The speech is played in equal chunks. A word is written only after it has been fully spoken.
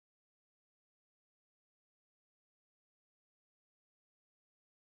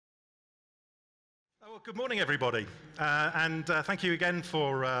Well, good morning, everybody, and thank you again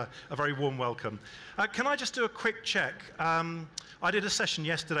for a very warm welcome. Can I just do a quick check? I did a session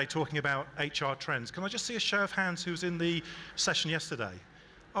yesterday talking about HR trends. Can I just see a show of hands who was in the session yesterday?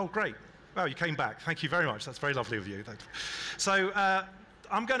 Oh, great. Well, you came back. Thank you very much. That's very lovely of you. So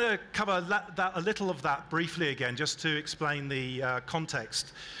I'm going to cover a little of that briefly again, just to explain the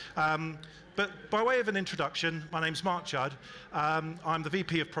context. But by way of an introduction, my name's Mark Judd. I'm the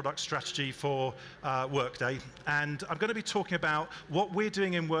VP of Product Strategy for Workday, and I'm going to be talking about what we're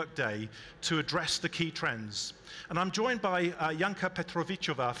doing in Workday to address the key trends. And I'm joined by Janka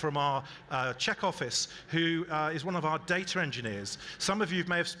Petrovichova from our Czech office, who is one of our data engineers. Some of you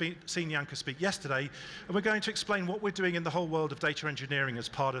may have seen Janka speak yesterday, and we're going to explain what we're doing in the whole world of data engineering as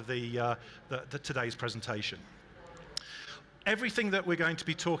part of today's presentation. Everything that we're going to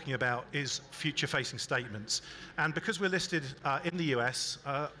be talking about is future-facing statements. And because we're listed in the US,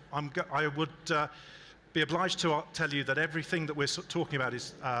 I would be obliged to tell you that everything that we're talking about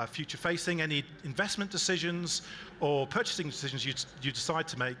is future-facing. Any investment decisions or purchasing decisions you decide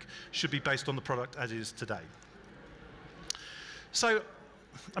to make should be based on the product as it is today. So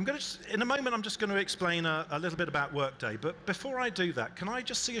in a moment, I'm just going to explain a little bit about Workday. But before I do that, can I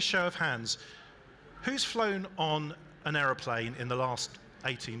just see a show of hands? Who's flown on an aeroplane in the last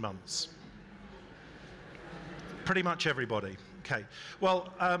 18 months? Pretty much everybody. Okay.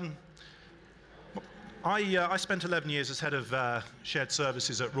 Well, I spent 11 years as head of shared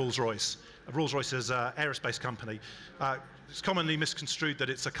services at Rolls-Royce. Rolls-Royce is an aerospace company. It's commonly misconstrued that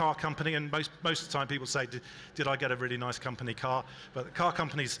it's a car company, and most of the time people say, did I get a really nice company car? But the car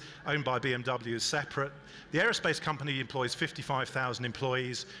company's owned by BMW, is separate. The aerospace company employs 55,000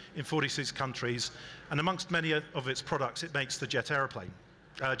 employees in 46 countries, and amongst many of its products, it makes the jet airplane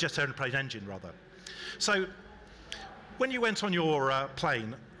engine, rather. So when you went on your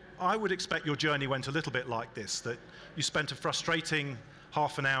plane, I would expect your journey went a little bit like this, that you spent a frustrating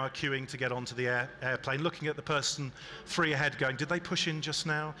half an hour queuing to get onto the airplane, looking at the person 3 ahead going, did they push in just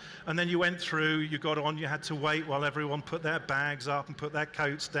now? And then you went through, you got on, you had to wait while everyone put their bags up and put their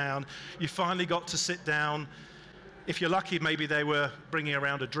coats down. You finally got to sit down. If you're lucky, maybe they were bringing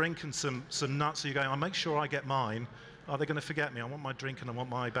around a drink and some nuts, so you're going, I'll make sure I get mine. Are they going to forget me? I want my drink and I want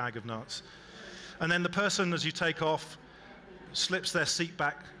my bag of nuts. And then the person, as you take off, slips their seat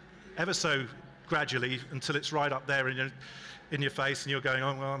back ever so gradually until it's right up there in your face, and you're going,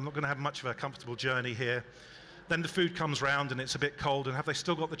 oh, well, I'm not going to have much of a comfortable journey here. Then the food comes round and it's a bit cold, and have they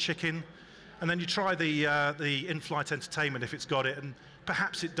still got the chicken? And then you try the in-flight entertainment if it's got it, and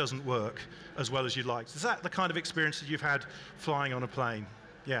perhaps it doesn't work as well as you'd like. Is that the kind of experience that you've had flying on a plane?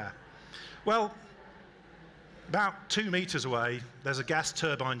 Yeah. Well, about 2 meters away, there's a gas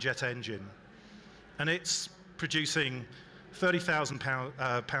turbine jet engine, and it's producing 30,000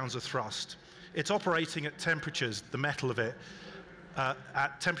 pounds of thrust. It's operating at temperatures, the metal of it,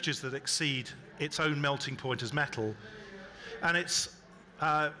 at temperatures that exceed its own melting point as metal. And it's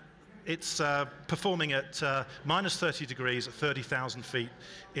performing at minus 30 degrees at 30,000 feet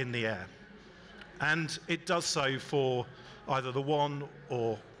in the air. And it does so for either the 1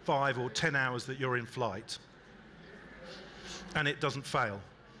 or 5 or 10 hours that you're in flight. And it doesn't fail.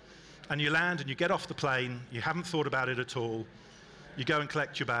 And you land and you get off the plane, you haven't thought about it at all, you go and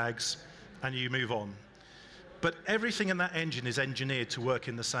collect your bags, and you move on. But everything in that engine is engineered to work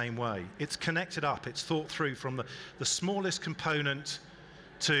in the same way. It's connected up, it's thought through from the smallest component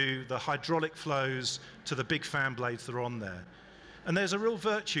to the hydraulic flows to the big fan blades that are on there. And there's a real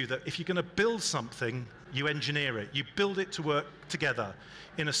virtue that if you're going to build something, you engineer it. You build it to work together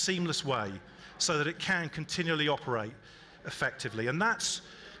in a seamless way so that it can continually operate effectively. And that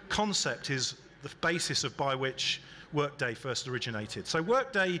concept is the basis by which Workday first originated. So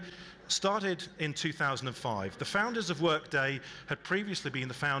Workday started in 2005. The founders of Workday had previously been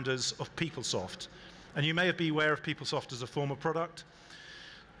the founders of PeopleSoft. And you may be aware of PeopleSoft as a former product.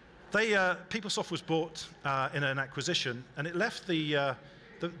 PeopleSoft was bought in an acquisition, and it left the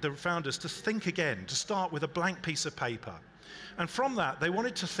founders to think again, to start with a blank piece of paper. And from that, they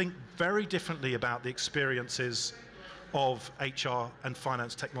wanted to think very differently about the experiences of HR and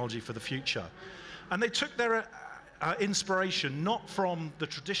finance technology for the future. And they took their inspiration not from the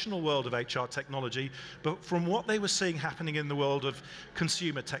traditional world of HR technology, but from what they were seeing happening in the world of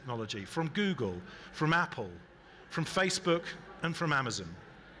consumer technology, from Google, from Apple, from Facebook, and from Amazon.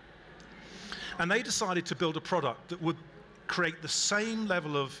 And they decided to build a product that would create the same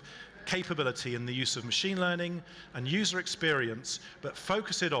level of capability in the use of machine learning and user experience, but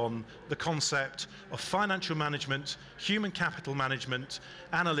focus it on the concept of financial management, human capital management,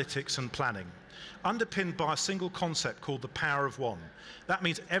 analytics and planning, underpinned by a single concept called the power of one. That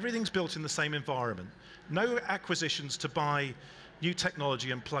means everything's built in the same environment. No acquisitions to buy new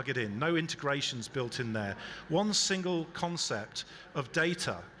technology and plug it in. No integrations built in there. One single concept of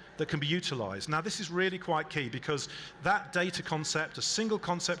data that can be utilized. Now, this is really quite key because that data concept, a single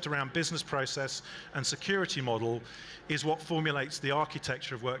concept around business process and security model, is what formulates the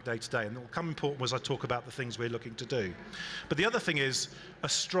architecture of Workday today. And it will come important as I talk about the things we're looking to do. But the other thing is a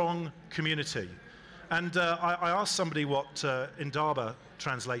strong community. And I asked somebody what Indaba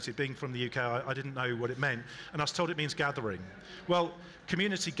translated, being from the UK, I didn't know what it meant, and I was told it means gathering. Well,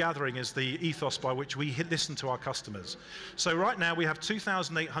 community gathering is the ethos by which we listen to our customers. So right now we have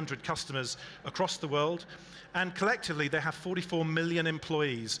 2,800 customers across the world, and collectively they have 44 million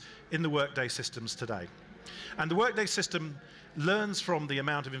employees in the Workday systems today. And the Workday system learns from the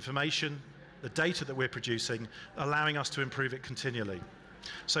amount of information, the data that we're producing, allowing us to improve it continually.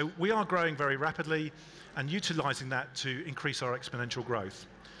 So we are growing very rapidly and utilizing that to increase our exponential growth.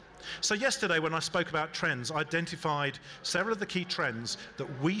 So yesterday when I spoke about trends, I identified several of the key trends that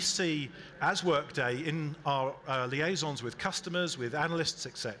we see as Workday in our liaisons with customers, with analysts,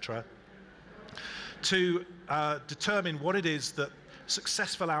 etc., to determine what it is that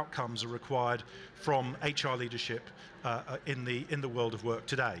successful outcomes are required from HR leadership in the world of work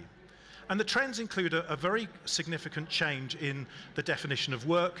today. And the trends include a very significant change in the definition of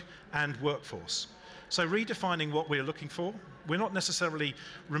work and workforce. So redefining what we're looking for. We're not necessarily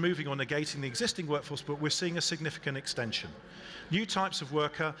removing or negating the existing workforce, but we're seeing a significant extension. New types of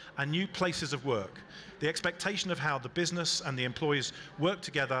worker and new places of work. The expectation of how the business and the employees work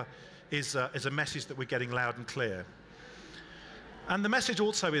together is a message that we're getting loud and clear. And the message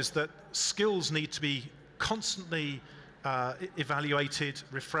also is that skills need to be constantly evaluated,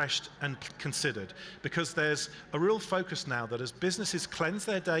 refreshed and considered, because there's a real focus now that as businesses cleanse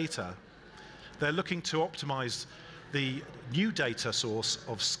their data, they're looking to optimize the new data source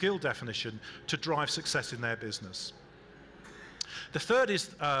of skill definition to drive success in their business. The third is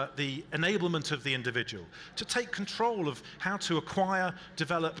the enablement of the individual, to take control of how to acquire,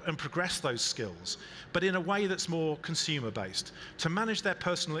 develop and progress those skills, but in a way that's more consumer-based, to manage their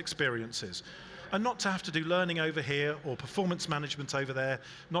personal experiences, and not to have to do learning over here or performance management over there,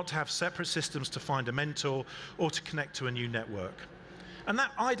 not to have separate systems to find a mentor or to connect to a new network. And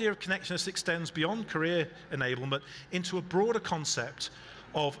that idea of connectedness extends beyond career enablement into a broader concept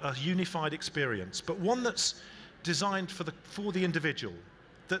of a unified experience, but one that's designed for the individual,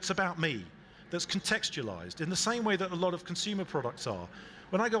 that's about me, that's contextualized in the same way that a lot of consumer products are.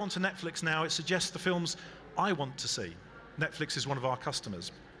 When I go onto Netflix now, it suggests the films I want to see. Netflix is one of our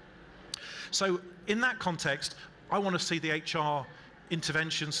customers. So in that context, I want to see the HR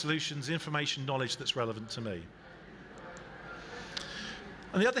intervention, solutions, information, knowledge that's relevant to me.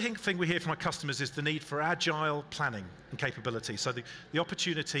 And the other thing we hear from our customers is the need for agile planning and capability. So the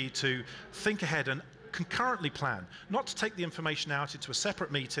opportunity to think ahead and concurrently plan, not to take the information out into a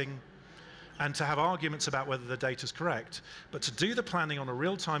separate meeting and to have arguments about whether the data is correct, but to do the planning on a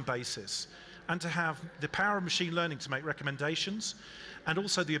real-time basis and to have the power of machine learning to make recommendations, and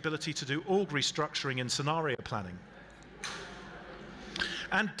also the ability to do org restructuring and scenario planning.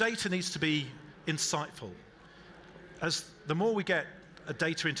 And data needs to be insightful. As the more we get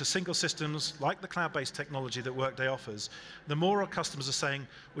data into single systems, like the cloud-based technology that Workday offers, the more our customers are saying,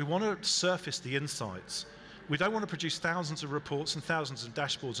 we want to surface the insights. We don't want to produce thousands of reports and thousands of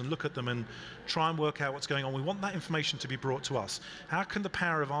dashboards and look at them and try and work out what's going on. We want that information to be brought to us. How can the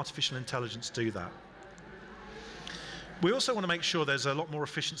power of artificial intelligence do that? We also want to make sure there's a lot more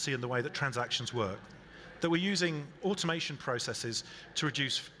efficiency in the way that transactions work, that we're using automation processes to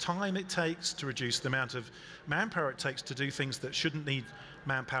reduce time it takes, to reduce the amount of manpower it takes to do things that shouldn't need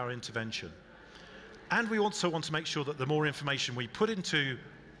manpower intervention. And we also want to make sure that the more information we put into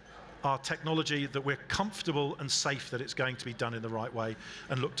our technology, that we're comfortable and safe that it's going to be done in the right way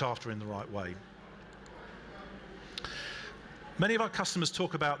and looked after in the right way. Many of our customers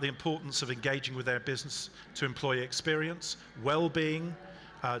talk about the importance of engaging with their business to employee experience, well-being,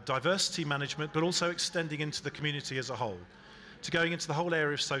 diversity management, but also extending into the community as a whole, to going into the whole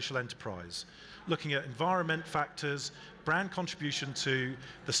area of social enterprise, looking at environment factors, brand contribution to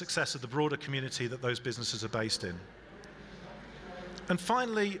the success of the broader community that those businesses are based in. And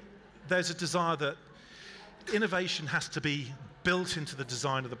finally, there's a desire that innovation has to be built into the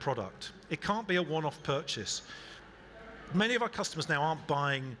design of the product. It can't be a one-off purchase. Many of our customers now aren't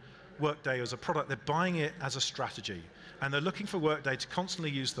buying Workday as a product, they're buying it as a strategy. And they're looking for Workday to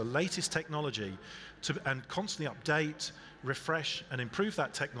constantly use the latest technology and constantly update, refresh, and improve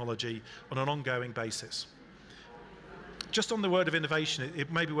that technology on an ongoing basis. Just on the word of innovation,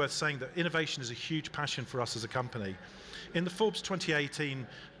 it may be worth saying that innovation is a huge passion for us as a company. In the Forbes 2018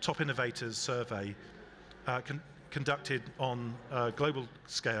 Top Innovators survey conducted on a global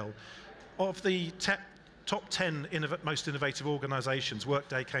scale, of the top 10 most innovative organizations,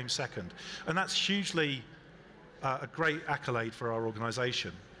 Workday came second. And that's hugely a great accolade for our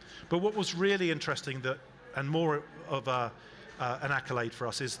organization. But what was really interesting, and more of an accolade for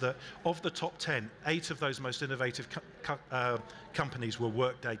us, is that of the top 10, 8 of those most innovative companies were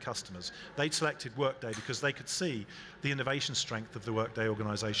Workday customers. They'd selected Workday because they could see the innovation strength of the Workday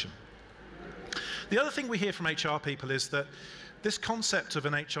organization. The other thing we hear from HR people is that this concept of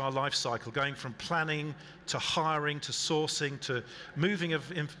an HR life cycle, going from planning to hiring to sourcing to moving of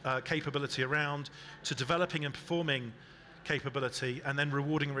capability around to developing and performing capability and then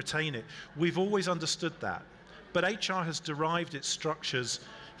rewarding and retaining it, we've always understood that. But HR has derived its structures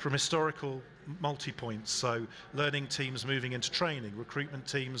from historical multi-points, so learning teams moving into training, recruitment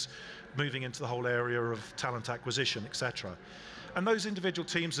teams moving into the whole area of talent acquisition, etc. And those individual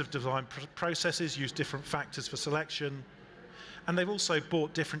teams have designed processes, used different factors for selection, and they've also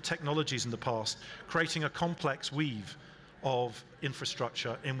bought different technologies in the past, creating a complex weave of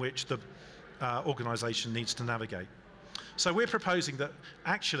infrastructure in which the organization needs to navigate. So we're proposing that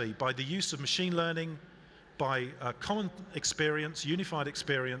actually by the use of machine learning, by a common experience, unified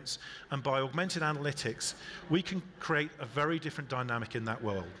experience, and by augmented analytics, we can create a very different dynamic in that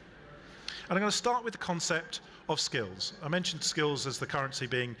world. And I'm going to start with the concept of skills. I mentioned skills as the currency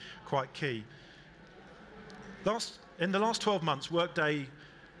being quite key. In the last 12 months, Workday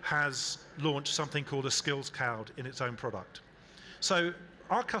has launched something called a Skills Cloud in its own product. So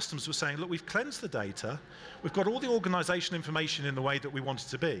our customers were saying, look, we've cleansed the data, we've got all the organizational information in the way that we want it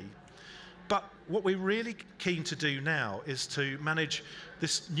to be, but what we're really keen to do now is to manage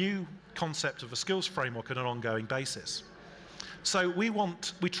this new concept of a skills framework on an ongoing basis. So we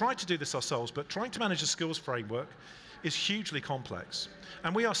tried to do this ourselves, but trying to manage a skills framework is hugely complex.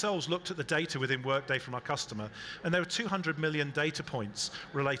 And we ourselves looked at the data within Workday from our customer, and there were 200 million data points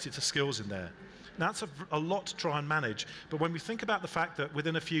related to skills in there. Now, that's a lot to try and manage, but when we think about the fact that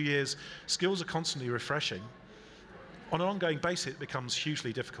within a few years, skills are constantly refreshing, on an ongoing basis, it becomes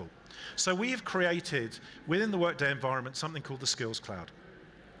hugely difficult. So we have created, within the Workday environment, something called the Skills Cloud.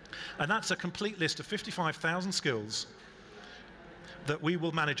 And that's a complete list of 55,000 skills that we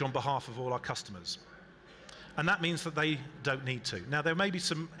will manage on behalf of all our customers. And that means that they don't need to. Now, there may be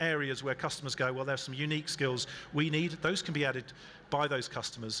some areas where customers go, well, there's some unique skills we need. Those can be added by those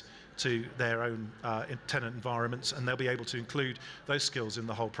customers to their own tenant environments, and they'll be able to include those skills in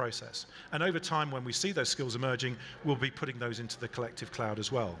the whole process. And over time, when we see those skills emerging, we'll be putting those into the collective cloud as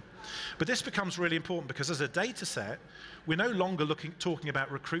well. But this becomes really important because as a data set, we're no longer talking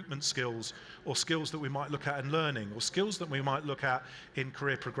about recruitment skills or skills that we might look at in learning or skills that we might look at in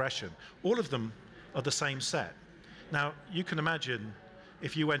career progression. All of them are the same set. Now, you can imagine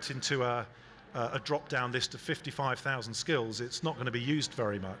if you went into a drop-down list of 55,000 skills, it's not going to be used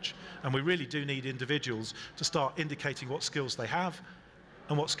very much. And we really do need individuals to start indicating what skills they have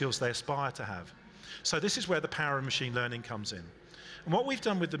and what skills they aspire to have. So this is where the power of machine learning comes in. And what we've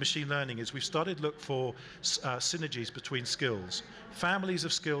done with the machine learning is we've started to look for synergies between skills, families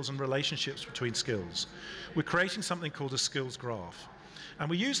of skills and relationships between skills. We're creating something called a skills graph. And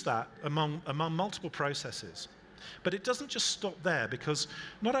we use that among multiple processes. But it doesn't just stop there, because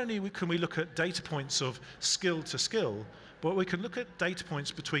not only can we look at data points of skill to skill, but we can look at data points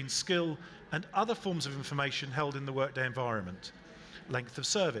between skill and other forms of information held in the Workday environment. Length of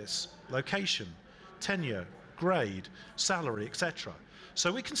service, location, tenure, grade, salary, etc.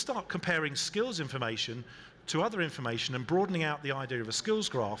 So we can start comparing skills information to other information and broadening out the idea of a skills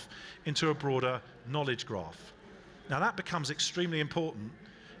graph into a broader knowledge graph. Now that becomes extremely important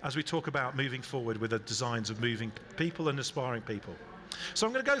as we talk about moving forward with the designs of moving people and aspiring people. So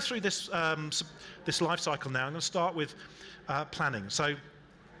I'm going to go through this, this life cycle now. I'm going to start with planning. So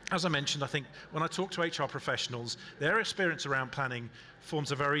as I mentioned, I think when I talk to HR professionals, their experience around planning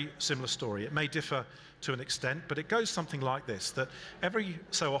forms a very similar story. It may differ to an extent, but it goes something like this, that every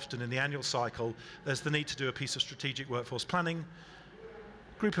so often in the annual cycle, there's the need to do a piece of strategic workforce planning.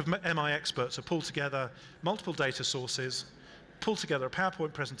 Group of MI experts are pulled together, multiple data sources, pull together a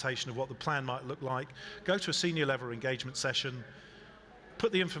PowerPoint presentation of what the plan might look like, go to a senior level engagement session,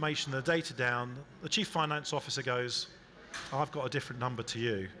 put the information, the data down, the chief finance officer goes, I've got a different number to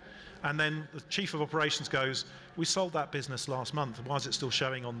you. And then the chief of operations goes, we sold that business last month, why is it still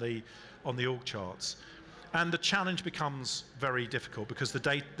showing on the org charts? And the challenge becomes very difficult because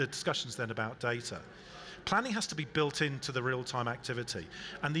the discussion's then about data. Planning has to be built into the real-time activity,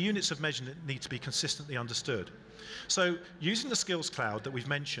 and the units of measurement need to be consistently understood. So using the Skills Cloud that we've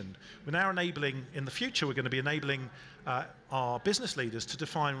mentioned, we're now enabling, in the future, we're going to be enabling our business leaders to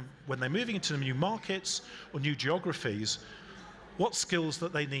define, when they're moving into new markets or new geographies, what skills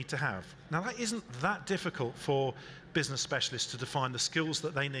that they need to have. Now, that isn't that difficult for business specialists to define the skills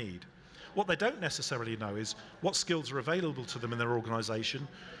that they need. What they don't necessarily know is what skills are available to them in their organization,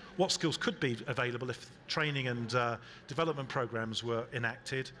 what skills could be available if training and development programs were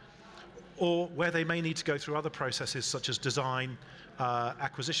enacted, or where they may need to go through other processes such as design,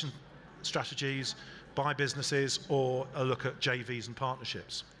 acquisition strategies, buy businesses, or a look at JVs and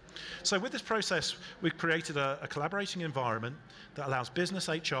partnerships. So with this process, we've created a collaborating environment that allows business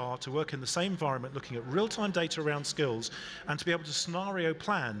HR to work in the same environment, looking at real-time data around skills, and to be able to scenario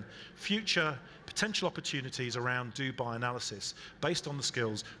plan future potential opportunities around do-buy analysis based on the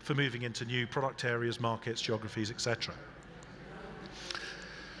skills for moving into new product areas, markets, geographies, etc.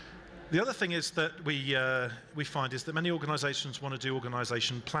 The other thing is that we find is that many organizations want to do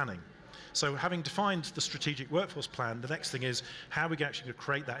organization planning. So having defined the strategic workforce plan, the next thing is how we can actually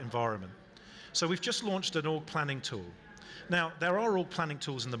create that environment. So we've just launched an org planning tool. Now, there are org planning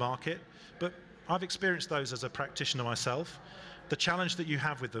tools in the market, but I've experienced those as a practitioner myself. The challenge that you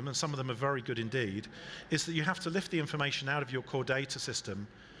have with them, and some of them are very good indeed, is that you have to lift the information out of your core data system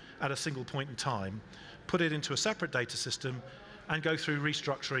at a single point in time, put it into a separate data system, and go through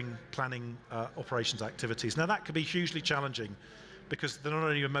restructuring, planning, operations activities. Now, that could be hugely challenging because they're not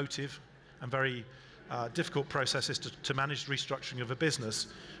only emotive and very difficult processes to manage the restructuring of a business,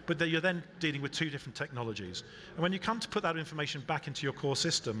 but that you're then dealing with two different technologies. And when you come to put that information back into your core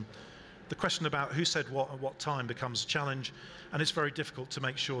system, the question about who said what at what time becomes a challenge, and it's very difficult to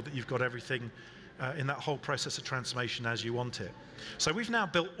make sure that you've got everything in that whole process of transformation as you want it. So we've now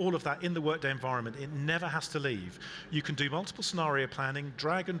built all of that in the Workday environment. It never has to leave. You can do multiple scenario planning,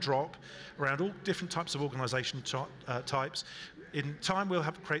 drag and drop around all different types of organization types. In time, we'll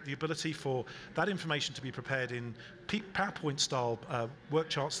create the ability for that information to be prepared in PowerPoint-style work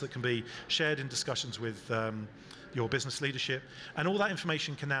charts that can be shared in discussions with your business leadership. And all that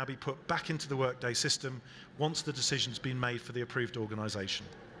information can now be put back into the Workday system once the decision's been made for the approved organization.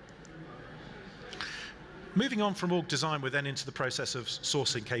 Moving on from org design, we're then into the process of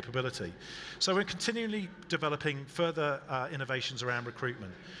sourcing capability. So we're continually developing further innovations around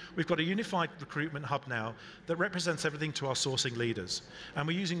recruitment. We've got a unified recruitment hub now that represents everything to our sourcing leaders. And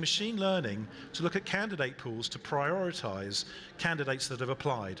we're using machine learning to look at candidate pools to prioritize candidates that have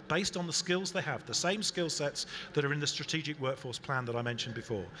applied based on the skills they have, the same skill sets that are in the strategic workforce plan that I mentioned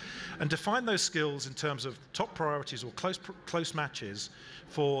before. And define those skills in terms of top priorities or close matches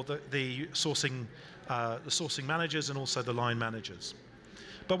for the sourcing managers and also the line managers.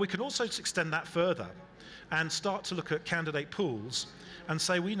 But we can also extend that further and start to look at candidate pools and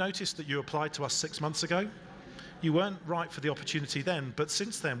say, we noticed that you applied to us 6 months ago. You weren't right for the opportunity then, but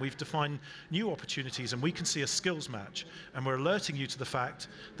since then we've defined new opportunities and we can see a skills match, and we're alerting you to the fact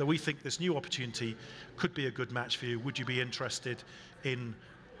that we think this new opportunity could be a good match for you. Would you be interested in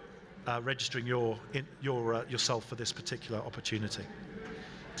registering yourself for this particular opportunity?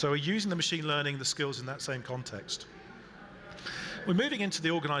 So we're using the machine learning, the skills in that same context. We're moving into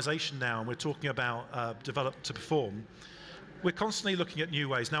the organization now, and we're talking about develop to perform. We're constantly looking at new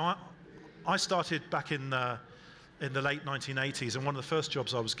ways. Now, I started back in the late 1980s, and one of the first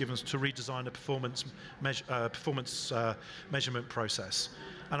jobs I was given was to redesign a performance measurement process.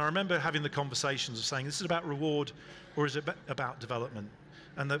 And I remember having the conversations of saying, this is about reward or is it about development?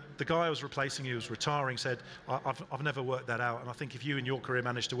 And the guy I was replacing, who was retiring, said, I've never worked that out, and I think if you in your career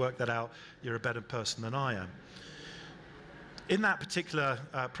managed to work that out, you're a better person than I am. In that particular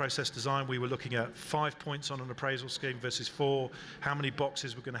process design, we were looking at 5 points on an appraisal scheme versus 4, how many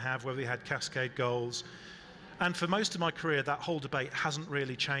boxes we're going to have, whether we had cascade goals. And for most of my career, that whole debate hasn't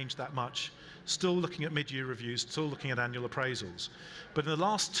really changed that much. Still looking at mid-year reviews, still looking at annual appraisals. But in the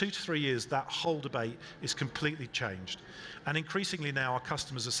last 2 to 3 years, that whole debate is completely changed. And increasingly now, our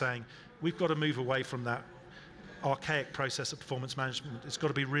customers are saying, we've got to move away from that archaic process of performance management. It's got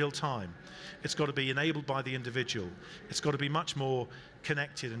to be real time. It's got to be enabled by the individual. It's got to be much more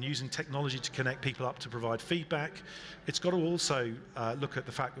connected and using technology to connect people up to provide feedback. It's got to also look at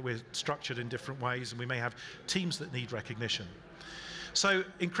the fact that we're structured in different ways and we may have teams that need recognition. So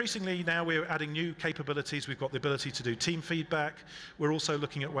increasingly now we're adding new capabilities. We've got the ability to do team feedback. We're also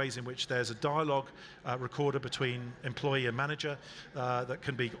looking at ways in which there's a dialogue recorder between employee and manager that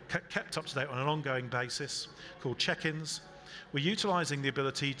can be kept up to date on an ongoing basis, called check-ins. We're utilising the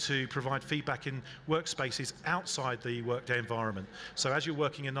ability to provide feedback in workspaces outside the Workday environment. So as you're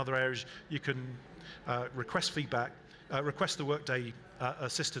working in other areas, you can request feedback, request the Workday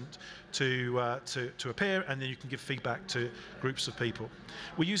assistant to appear, and then you can give feedback to groups of people.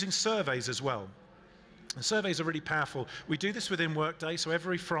 We're using surveys as well. And surveys are really powerful. We do this within Workday, so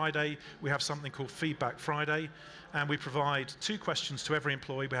every Friday we have something called Feedback Friday, and we provide 2 questions to every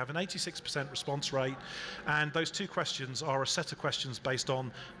employee. We have an 86% response rate, and those 2 questions are a set of questions based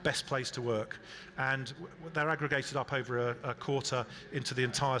on best place to work. And they're aggregated up over a quarter into the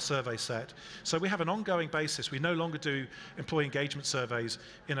entire survey set. So we have an ongoing basis. We no longer do employee engagement surveys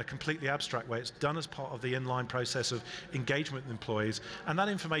in a completely abstract way. It's done as part of the inline process of engagement with employees, and that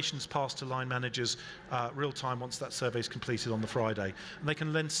information is passed to line managers real time once that survey is completed on the Friday. And they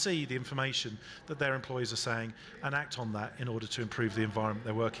can then see the information that their employees are saying and act on that in order to improve the environment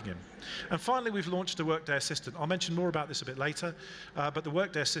they're working in. And finally, we've launched a Workday Assistant. I'll mention more about this a bit later, but the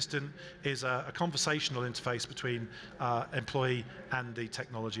Workday Assistant is a conversational interface between employee and the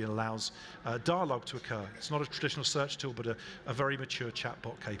technology, and allows dialogue to occur. It's not a traditional search tool, but a very mature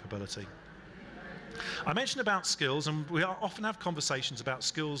chatbot capability. I mentioned about skills, and we often have conversations about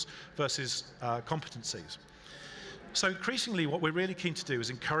skills versus competencies. So increasingly, what we're really keen to do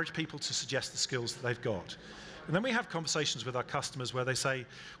is encourage people to suggest the skills that they've got. And then we have conversations with our customers where they say,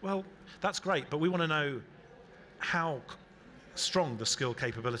 well, that's great, but we want to know how strong the skill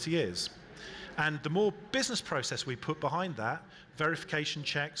capability is. And the more business process we put behind that, verification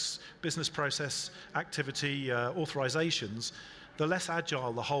checks, business process activity, authorizations, the less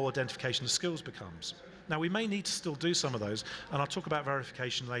agile the whole identification of skills becomes. Now, we may need to still do some of those, and I'll talk about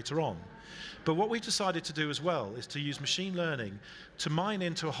verification later on. But what we've decided to do as well is to use machine learning to mine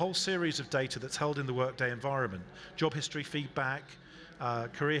into a whole series of data that's held in the Workday environment. Job history feedback,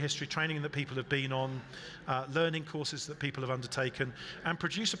 career history training that people have been on, learning courses that people have undertaken, and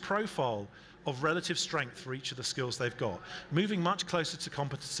produce a profile of relative strength for each of the skills they've got, moving much closer to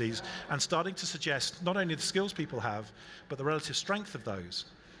competencies and starting to suggest not only the skills people have, but the relative strength of those.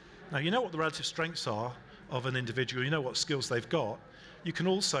 Now, you know what the relative strengths are of an individual, you know what skills they've got. You can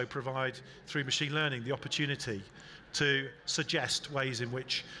also provide, through machine learning, the opportunity to suggest ways in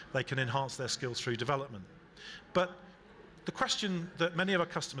which they can enhance their skills through development. But the question that many of our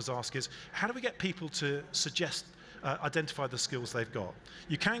customers ask is, how do we get people to suggest, identify the skills they've got?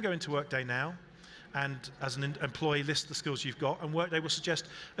 You can go into Workday now, and as an employee, list the skills you've got, and Workday will suggest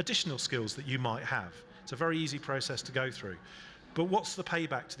additional skills that you might have. It's a very easy process to go through. But what's the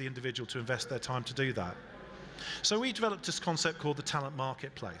payback to the individual to invest their time to do that? So we developed this concept called the talent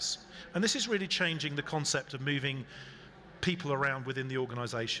marketplace. And this is really changing the concept of moving people around within the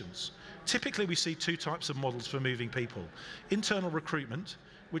organizations. Typically, we see 2 types of models for moving people. Internal recruitment,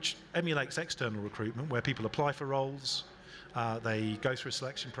 which emulates external recruitment, where people apply for roles, they go through a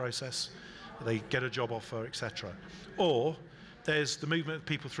selection process, they get a job offer, etc. Or there's the movement of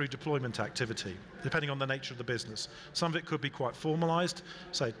people through deployment activity, depending on the nature of the business. Some of it could be quite formalized,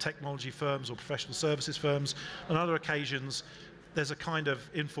 say technology firms or professional services firms. On other occasions, there's a kind of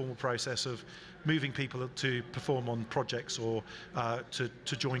informal process of moving people to perform on projects or to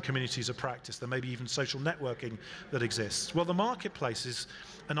join communities of practice. There may be even social networking that exists. Well, the marketplace is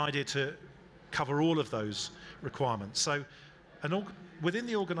an idea to cover all of those requirements. So within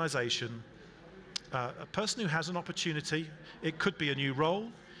the organization, a person who has an opportunity, it could be a new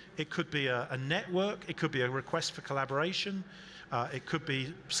role, it could be a network, it could be a request for collaboration, it could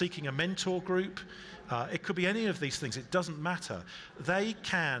be seeking a mentor group, it could be any of these things, it doesn't matter. They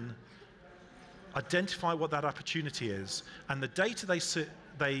can identify what that opportunity is, and the data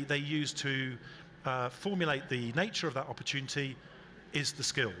they use to formulate the nature of that opportunity is the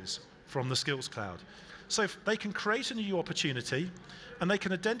skills from the Skills Cloud. So they can create a new opportunity, and they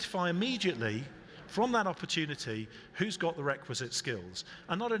can identify immediately from that opportunity who's got the requisite skills.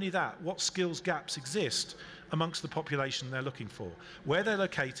 And not only that, what skills gaps exist amongst the population they're looking for, where they're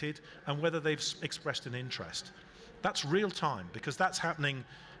located, and whether they've expressed an interest. That's real time, because that's happening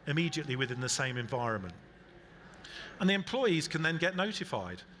immediately within the same environment. And the employees can then get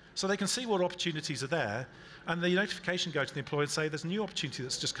notified. So they can see what opportunities are there, and the notification goes to the employee and say, there's a new opportunity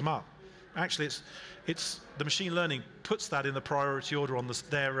that's just come up. Actually, it's the machine learning puts that in the priority order on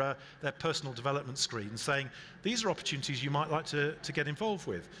their personal development screen, saying, these are opportunities you might like to get involved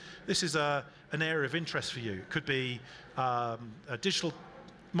with. This is an area of interest for you. It could be a digital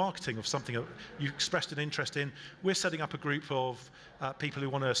marketing of something that you expressed an interest in, we're setting up a group of people who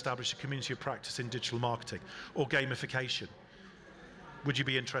want to establish a community of practice in digital marketing or gamification. Would you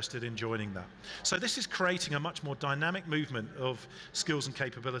be interested in joining that? So this is creating a much more dynamic movement of skills and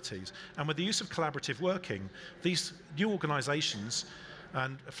capabilities. And with the use of collaborative working, these new organizations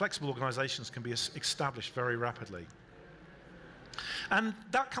and flexible organizations can be established very rapidly. And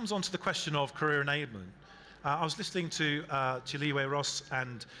that comes on to the question of career enablement. I was listening to Chiliwe Ross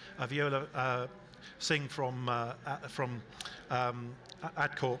and Viola Singh from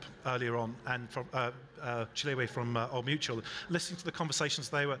AdCorp earlier on, and from Chiliwe from Old Mutual, listening to the conversations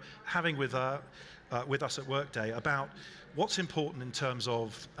they were having with us at Workday about what's important in terms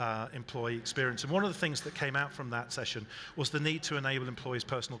of employee experience. And one of the things that came out from that session was the need to enable employees'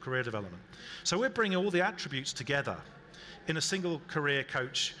 personal career development. So we're bringing all the attributes together in a single career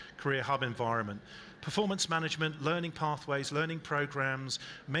coach, career hub environment. Performance management, learning pathways, learning programs,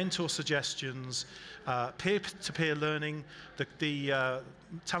 mentor suggestions, peer-to-peer learning, the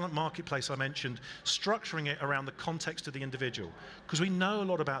talent marketplace I mentioned, structuring it around the context of the individual. Because we know a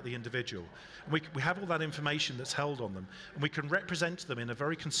lot about the individual. We have all that information that's held on them, and we can represent to them in a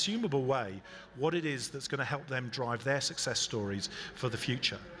very consumable way what it is that's going to help them drive their success stories for the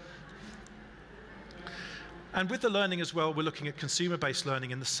future. And with the learning as well, we're looking at consumer-based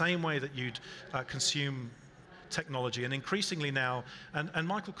learning in the same way that you'd consume technology. And increasingly now, and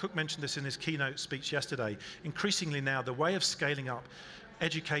Michael Cook mentioned this in his keynote speech yesterday, increasingly now the way of scaling up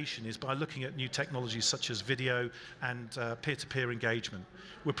education is by looking at new technologies such as video and peer-to-peer engagement.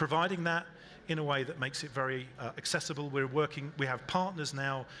 We're providing that in a way that makes it very accessible. We have partners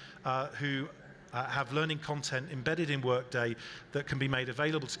now who have learning content embedded in Workday that can be made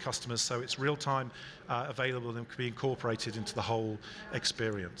available to customers, so it's real-time available and can be incorporated into the whole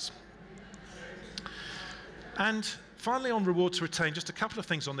experience. And finally, on reward to retain, just a couple of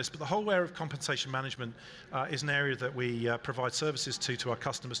things on this, but the whole area of compensation management is an area that we provide services to our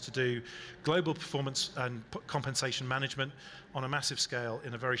customers to do global performance and compensation management on a massive scale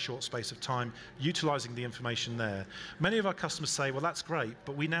in a very short space of time, utilizing the information there. Many of our customers say, well, that's great,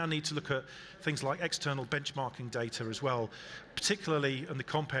 but we now need to look at things like external benchmarking data as well, particularly in the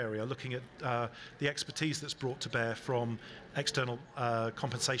comp area, looking at the expertise that's brought to bear from external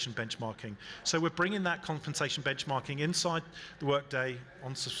compensation benchmarking. So we're bringing that compensation benchmarking inside the Workday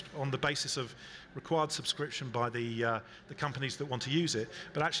on the basis of required subscription by the companies that want to use it,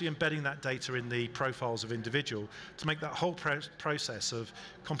 but actually embedding that data in the profiles of individual to make that whole process of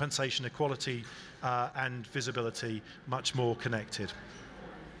compensation equality and visibility much more connected.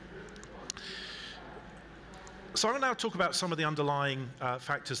 So I will now talk about some of the underlying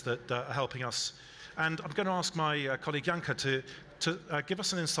factors that are helping us. And I'm going to ask my colleague Janka to give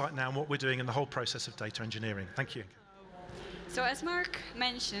us an insight now on what we're doing in the whole process of data engineering. Thank you. So as Mark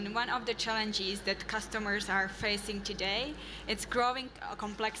mentioned, one of the challenges that customers are facing today, it's growing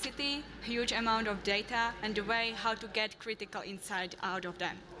complexity, huge amount of data, and the way how to get critical insight out of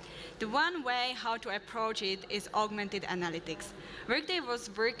them. The one way how to approach it is augmented analytics. Workday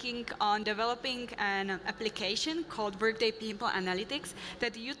was working on developing an application called Workday People Analytics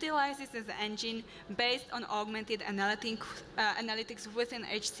that utilizes this engine based on augmented analytics within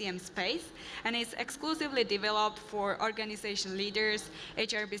HCM space, and is exclusively developed for organization leaders,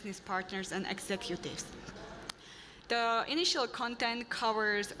 HR business partners, and executives. The initial content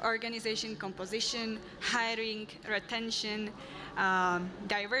covers organization composition, hiring, retention,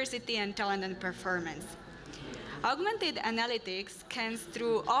 diversity, and talent and performance. Augmented analytics scans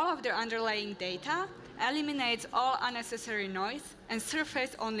through all of the underlying data, eliminates all unnecessary noise, and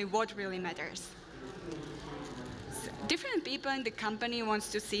surfaces only what really matters. Different people in the company want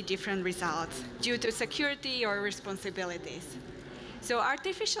to see different results due to security or responsibilities. So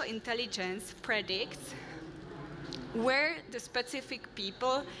artificial intelligence predicts where the specific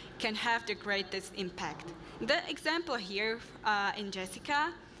people can have the greatest impact. The example here in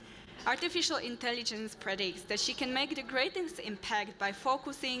Jessica, artificial intelligence predicts that she can make the greatest impact by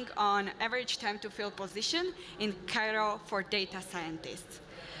focusing on average time to fill position in Cairo for data scientists.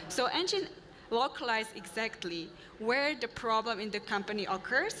 So engine localizes exactly where the problem in the company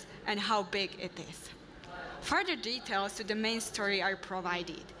occurs and how big it is. Further details to the main story are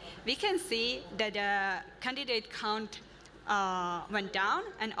provided. We can see that the candidate count went down,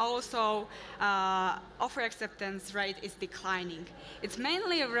 and also offer acceptance rate is declining. It's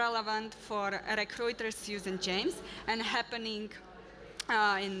mainly relevant for recruiters Susan James and happening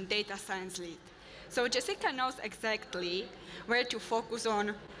in data science lead. So Jessica knows exactly where to focus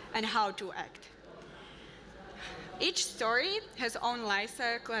on and how to act. Each story has own life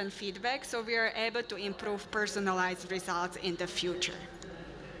cycle and feedback, so we are able to improve personalized results in the future.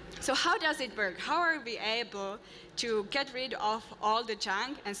 So how does it work? How are we able to get rid of all the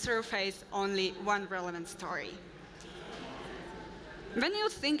junk and surface only one relevant story? When you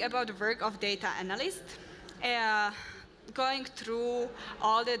think about the work of data analyst, going through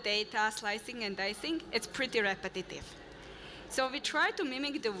all the data, slicing and dicing, it's pretty repetitive. So we try to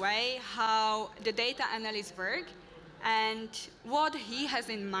mimic the way how the data analysts work and what he has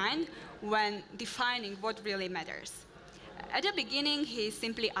in mind when defining what really matters. At the beginning, he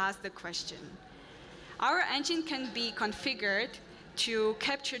simply asked the question. Our engine can be configured to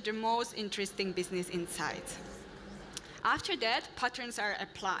capture the most interesting business insights. After that, patterns are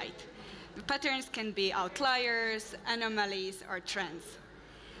applied. The patterns can be outliers, anomalies, or trends.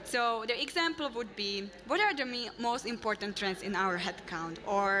 So the example would be, what are the most important trends in our headcount?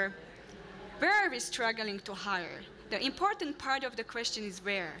 Or where are we struggling to hire? The important part of the question is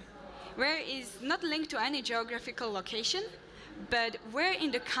where. Where is not linked to any geographical location, but where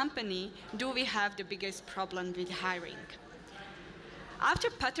in the company do we have the biggest problem with hiring? After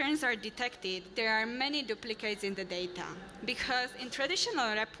patterns are detected, there are many duplicates in the data, because in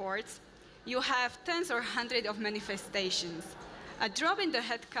traditional reports, you have tens or hundreds of manifestations. A drop in the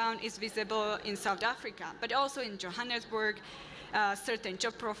headcount is visible in South Africa, but also in Johannesburg, certain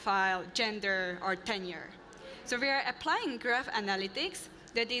job profile, gender, or tenure. So we are applying graph analytics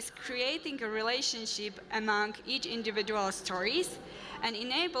that is creating a relationship among each individual stories and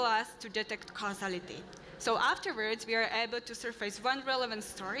enable us to detect causality. So afterwards, we are able to surface one relevant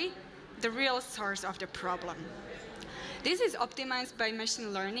story, the real source of the problem. This is optimized by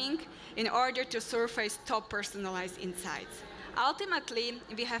machine learning in order to surface top personalized insights. Ultimately,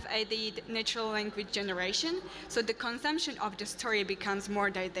 we have added natural language generation, so the consumption of the story becomes more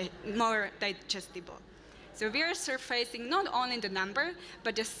digestible. So we are surfacing not only the number,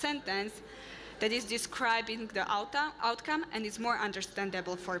 but the sentence that is describing the outcome and is more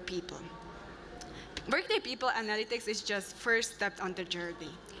understandable for people. Workday People Analytics is just first step on the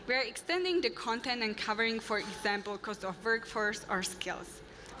journey. We are extending the content and covering, for example, cost of workforce or skills.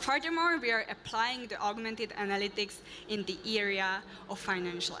 Furthermore, we are applying the augmented analytics in the area of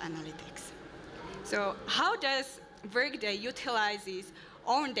financial analytics. So how does Workday utilize its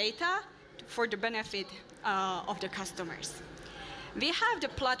own data for the benefit of the customers? We have the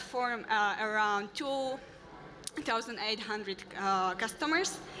platform around 2,800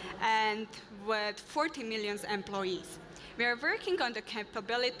 customers and with 40 million employees. We are working on the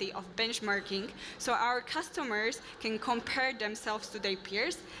capability of benchmarking so our customers can compare themselves to their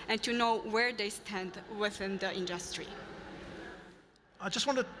peers and to know where they stand within the industry. I just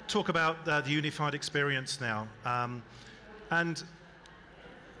want to talk about the unified experience now. And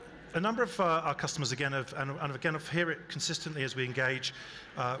a number of our customers, again, I've hear it consistently as we engage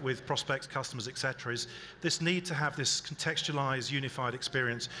with prospects, customers, etc., is this need to have this contextualized, unified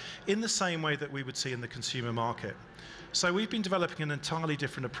experience in the same way that we would see in the consumer market. So we've been developing an entirely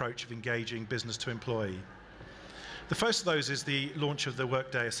different approach of engaging business to employee. The first of those is the launch of the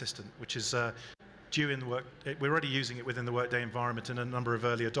Workday Assistant, which is due in the we're already using it within the Workday environment and a number of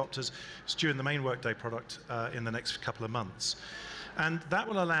early adopters. It's due in the main Workday product in the next couple of months. And that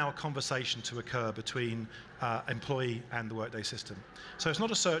will allow a conversation to occur between employee and the Workday system. So it's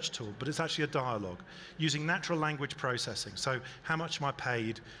not a search tool, but it's actually a dialogue using natural language processing. So how much am I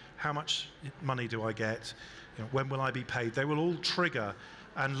paid? How much money do I get? You know, when will I be paid? They will all trigger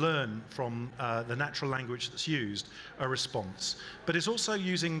and learn from the natural language that's used a response. But it's also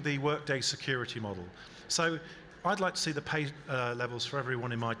using the Workday security model. So I'd like to see the pay levels for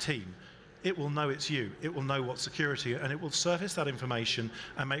everyone in my team. It will know it's you. It will know what security, and it will surface that information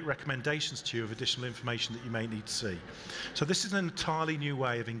and make recommendations to you of additional information that you may need to see. So this is an entirely new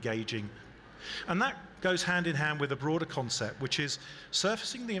way of engaging. And that goes hand in hand with a broader concept, which is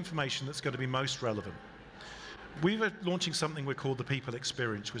surfacing the information that's going to be most relevant. We were launching something we call the People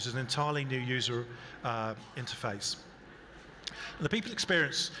Experience, which is an entirely new user interface. And the People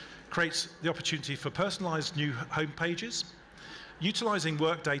Experience creates the opportunity for personalized new home pages, utilizing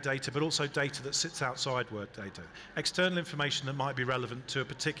Workday data, but also data that sits outside Workday data, external information that might be relevant to a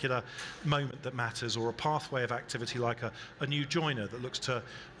particular moment that matters, or a pathway of activity like a new joiner that looks to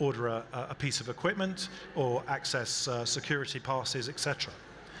order a piece of equipment or access security passes, etc.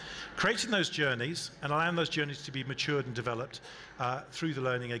 Creating those journeys and allowing those journeys to be matured and developed through the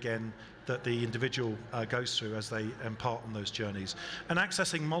learning again that the individual goes through as they impart on those journeys, and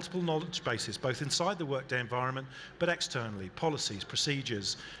accessing multiple knowledge bases both inside the Workday environment but externally, policies,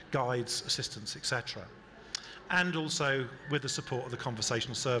 procedures, guides, assistance, etc. And also with the support of the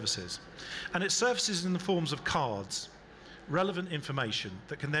conversational services. And it surfaces in the forms of cards, relevant information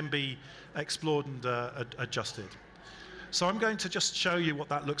that can then be explored and adjusted. So I'm going to just show you what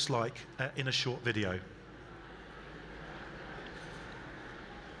that looks like in a short video.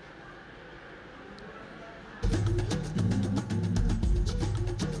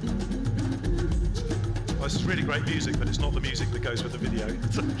 Well, this is really great music, but it's not the music that goes with the video.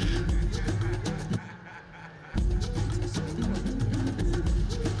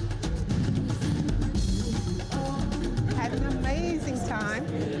 Had an amazing time.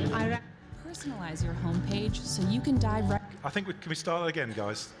 Personalize your homepage so you can dive right. I think can we start again,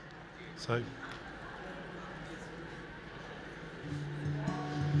 guys? So.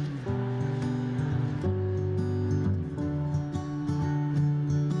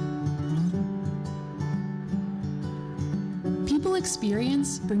 People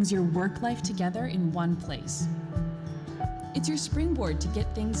Experience brings your work life together in one place. It's your springboard to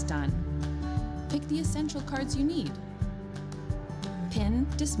get things done. Pick the essential cards you need. Pin,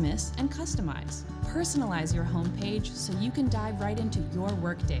 dismiss, and customize. Personalize your homepage so you can dive right into your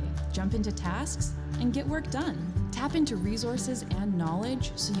workday, jump into tasks, and get work done. Tap into resources and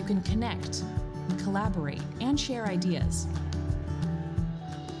knowledge so you can connect, collaborate, and share ideas.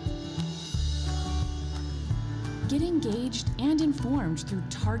 Get engaged and informed through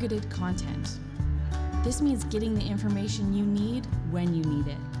targeted content. This means getting the information you need when you need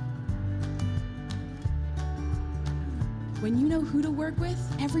it. When you know who to work with,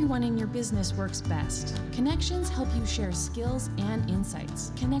 everyone in your business works best. Connections help you share skills and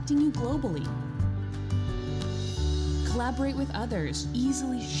insights, connecting you globally. Collaborate with others,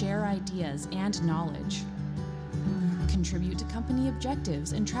 easily share ideas and knowledge. Contribute to company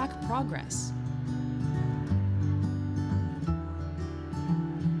objectives and track progress.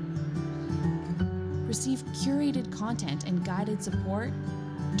 Receive curated content and guided support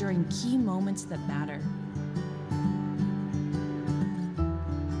during key moments that matter.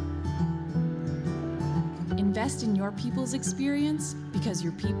 Invest in your people's experience because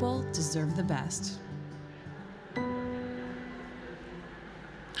your people deserve the best.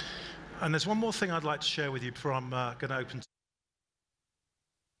 And there's one more thing I'd like to share with you before I'm going to open.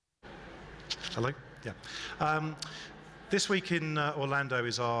 Hello? Yeah. This week in Orlando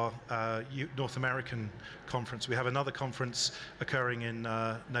is our North American conference. We have another conference occurring in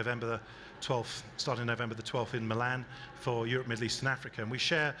November 12th, starting November the 12th in Milan for Europe, Middle East and Africa. And we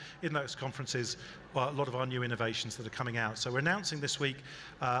share in those conferences a lot of our new innovations that are coming out. So we're announcing this week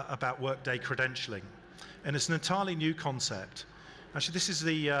about Workday credentialing. And it's an entirely new concept. Actually, this is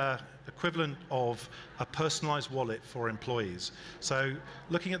the equivalent of a personalized wallet for employees. So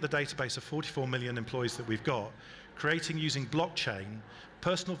looking at the database of 44 million employees that we've got, creating using blockchain,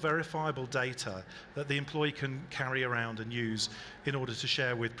 personal verifiable data that the employee can carry around and use in order to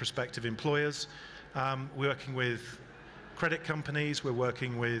share with prospective employers. We're working with credit companies, we're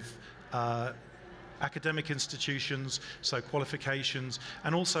working with academic institutions, so qualifications,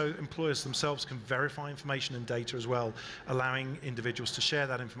 and also employers themselves can verify information and data as well, allowing individuals to share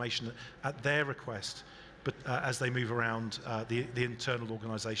that information at their request, but as they move around the internal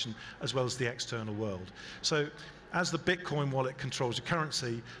organization as well as the external world. So as the Bitcoin wallet controls your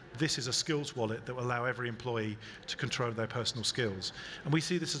currency, this is a skills wallet that will allow every employee to control their personal skills. And we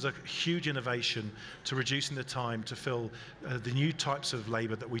see this as a huge innovation to reducing the time to fill the new types of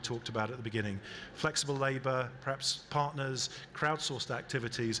labor that we talked about at the beginning. Flexible labor, perhaps partners, crowdsourced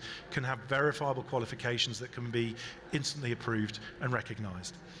activities can have verifiable qualifications that can be instantly approved and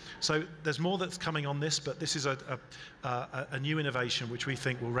recognized. So there's more that's coming on this, but this is a new innovation which we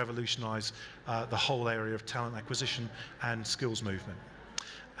think will revolutionize the whole area of talent acquisition and skills movement.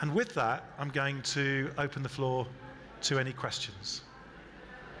 And with that, I'm going to open the floor to any questions.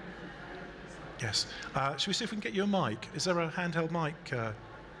 Yes. Should we see if we can get you a mic? Is there a handheld mic?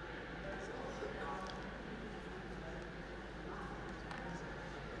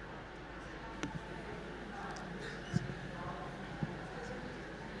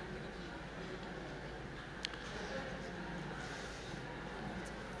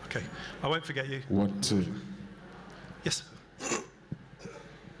 Okay, I won't forget you. What? Yes.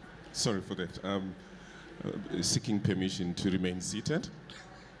 Sorry for that. Seeking permission to remain seated.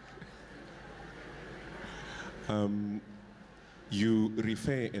 You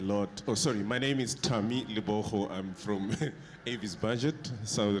refer a lot. Oh, sorry. My name is Tami Liboho. I'm from Avis Budget,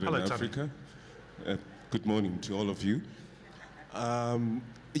 Southern Hello, Africa. Good morning to all of you.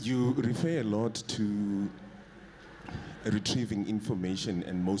 You refer a lot to retrieving information,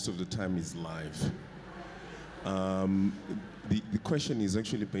 and most of the time is live. The question is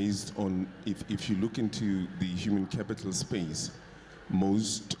actually based on if you look into the human capital space,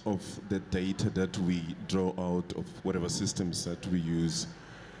 most of the data that we draw out of whatever systems that we use,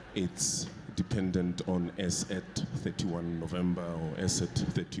 it's dependent on as at 31 November or as at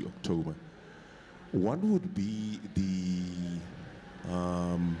 30 October. What would be the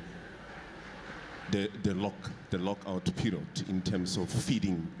lockout period in terms of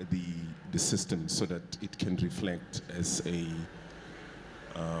feeding the system so that it can reflect as the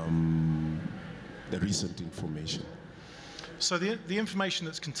recent information? So the information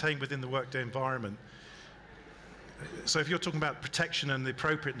that's contained within the Workday environment, so if you're talking about protection and the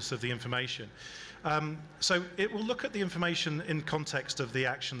appropriateness of the information, so it will look at the information in context of the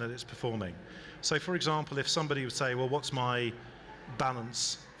action that it's performing. So for example, if somebody would say, well, what's my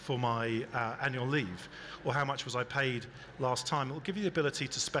balance for my annual leave, or how much was I paid last time, it will give you the ability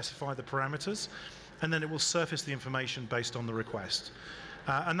to specify the parameters, and then it will surface the information based on the request.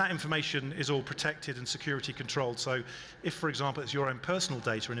 And that information is all protected and security controlled. So if, for example, it's your own personal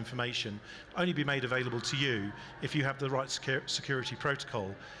data and information, only be made available to you if you have the right security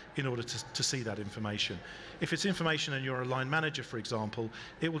protocol in order to see that information. If it's information and you're a line manager, for example,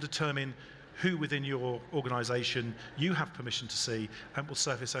 it will determine who within your organization you have permission to see, and will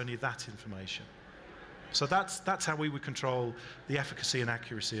surface only that information. So that's how we would control the efficacy and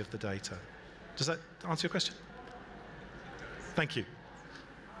accuracy of the data. Does that answer your question? Thank you.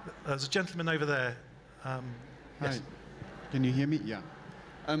 There's a gentleman over there. Hi. Yes. Can you hear me? Yeah.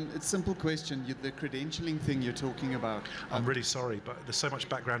 It's a simple question. The credentialing thing you're talking about. I'm really sorry, but there's so much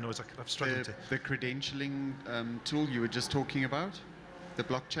background noise I've struggled to. The credentialing tool you were just talking about, the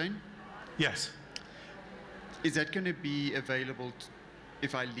blockchain? Yes. Is that going to be available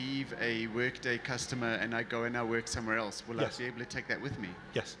if I leave a Workday customer and I go and I work somewhere else? Will Yes. I be able to take that with me?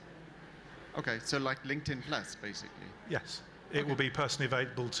 Yes. Okay, so like LinkedIn Plus, basically. Yes. It will be personally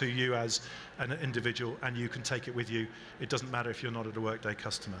available to you as an individual, and you can take it with you. It doesn't matter if you're not at a Workday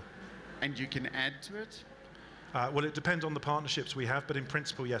customer. And you can add to it? Well, it depends on the partnerships we have, but in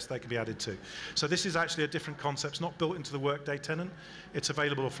principle, yes, they can be added to. So this is actually a different concept. It's not built into the Workday tenant. It's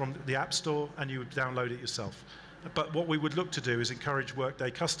available from the App Store, and you would download it yourself. But what we would look to do is encourage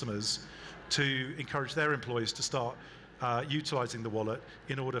Workday customers to encourage their employees to start utilizing the wallet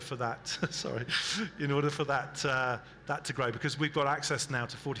in order for that, sorry, in order for that to grow, because we've got access now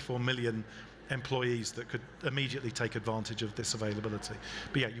to 44 million employees that could immediately take advantage of this availability.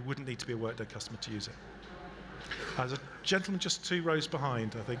 But yeah, you wouldn't need to be a Workday customer to use it. There's a gentleman just 2 rows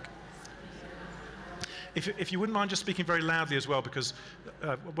behind, I think. If you wouldn't mind just speaking very loudly as well, because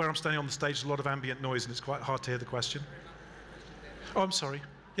where I'm standing on the stage, there's a lot of ambient noise and it's quite hard to hear the question. Oh, I'm sorry.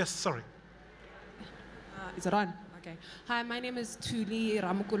 Yes, sorry. Is it on? Okay. Hi, my name is Tuli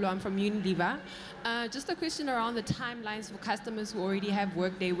Ramukulo. I'm from Unilever. Just a question around the timelines for customers who already have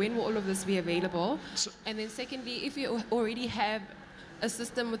Workday. When will all of this be available? And then secondly, if you already have a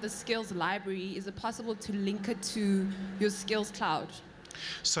system with a skills library, is it possible to link it to your skills cloud?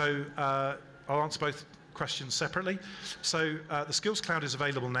 So I'll answer both questions separately. So the skills cloud is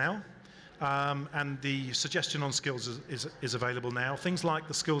available now. And the suggestion on skills is available now. Things like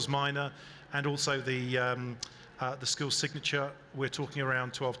the skills miner and also the skills signature, we're talking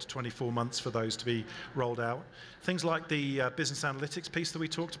around 12 to 24 months for those to be rolled out. Things like the business analytics piece that we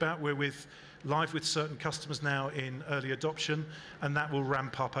talked about, we're live with certain customers now in early adoption, and that will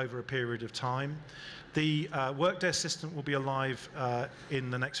ramp up over a period of time. The Workday Assistant will be alive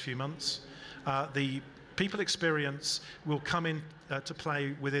in the next few months. The people experience will come in to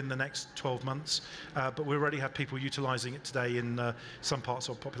play within the next 12 months, but we already have people utilizing it today in some parts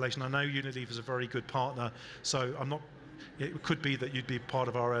of the population. I know Unilever is a very good partner, so it could be that you'd be part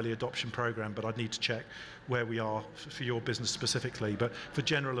of our early adoption program, but I'd need to check where we are for your business specifically. But for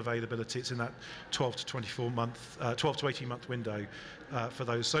general availability, it's in that 12 to 18 month window for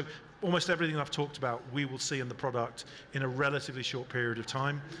those. So almost everything I've talked about, we will see in the product in a relatively short period of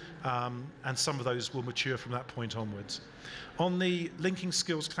time, and some of those will mature from that point onwards. On the linking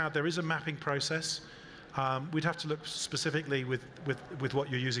skills cloud, there is a mapping process. We'd have to look specifically with what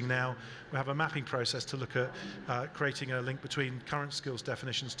you're using now. We have a mapping process to look at creating a link between current skills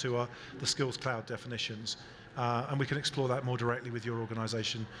definitions to the skills cloud definitions. And we can explore that more directly with your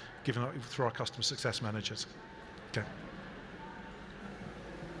organization, through our customer success managers. Okay.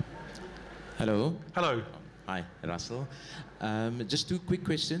 Hello. Hello. Hi, Russell. Just 2 quick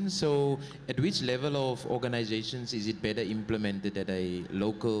questions. So, at which level of organizations is it better implemented, at a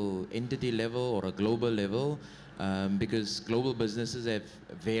local entity level or a global level? Because global businesses have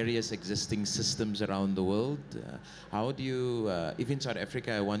various existing systems around the world. How do you, if in South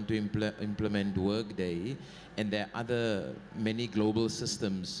Africa I want to implement Workday, and there are many global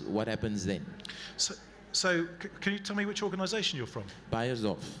systems, what happens then? So can you tell me which organization you're from?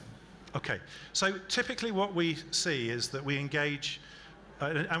 Beiersdorf. Okay, so typically what we see is that we engage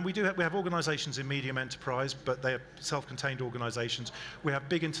And we have organisations in medium enterprise, but they are self-contained organisations. We have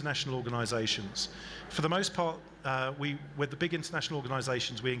big international organisations. For the most part, with the big international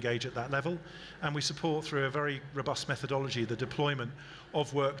organisations, we engage at that level, and we support through a very robust methodology the deployment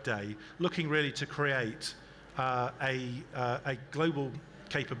of Workday, looking really to create a global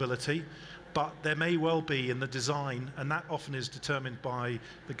capability, but there may well be in the design, and that often is determined by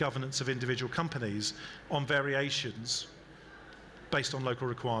the governance of individual companies, on variations based on local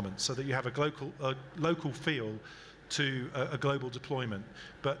requirements, so that you have a local feel to a global deployment.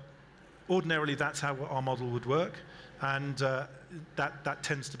 But ordinarily, that's how our model would work, and that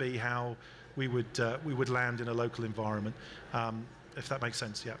tends to be how we would land in a local environment, if that makes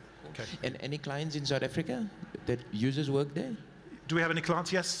sense. Yeah. Okay. And any clients in South Africa that uses Workday? Do we have any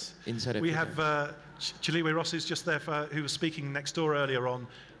clients? Yes. In South Africa. We have Chiliwe Ross, who's just there, who was speaking next door earlier on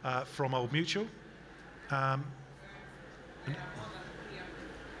from Old Mutual.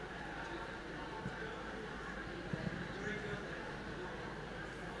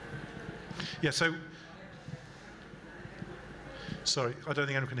 Yeah, so, sorry, I don't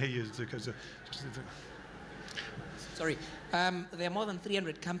think anyone can hear you. Sorry, there are more than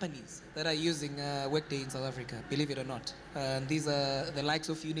 300 companies that are using Workday in South Africa, believe it or not. These are the likes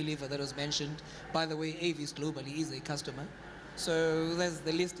of Unilever that was mentioned. By the way, Avis globally is a customer. So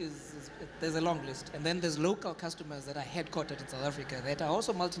there's a long list. And then there's local customers that are headquartered in South Africa that are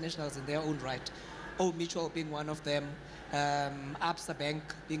also multinationals in their own right. Old Mutual being one of them, Absa Bank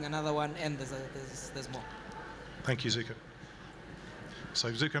being another one, and there's more. Thank you, Zuko. So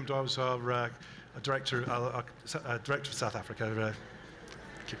Zuko Mdwa was our director for South Africa.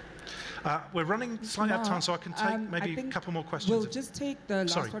 Thank you. We're running slightly out of time, so I can take maybe a couple more questions. We'll just take the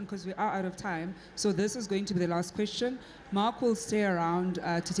last one because we are out of time. So this is going to be the last question. Mark will stay around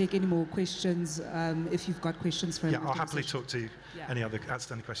to take any more questions if you've got questions for him. Yeah, I'll happily talk to any other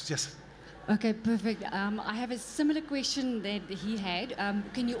outstanding questions. Yes. Okay, perfect. I have a similar question that he had.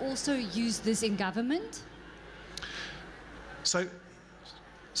 Can you also use this in government? So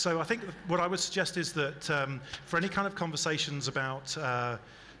I think what I would suggest is that for any kind of conversations about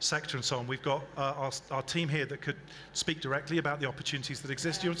sector and so on, we've got our team here that could speak directly about the opportunities that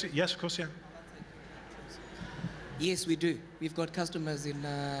exist. Yes, of course, yeah. Yes, we do. We've got customers in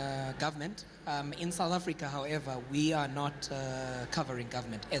government. In South Africa, however, we are not covering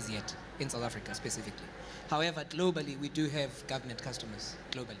government as yet, in South Africa specifically. However, globally, we do have government customers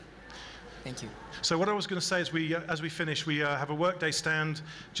globally. Thank you. So what I was going to say is, as we finish, we have a Workday stand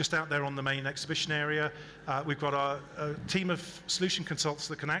just out there on the main exhibition area. We've got our team of solution consultants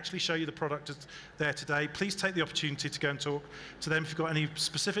that can actually show you the product there today. Please take the opportunity to go and talk to them. If you've got any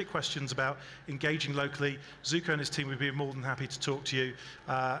specific questions about engaging locally, Zuko and his team would be more than happy to talk to you,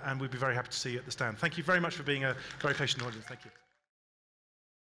 and we'd be very happy to see you at the stand. Thank you very much for being a very patient audience. Thank you.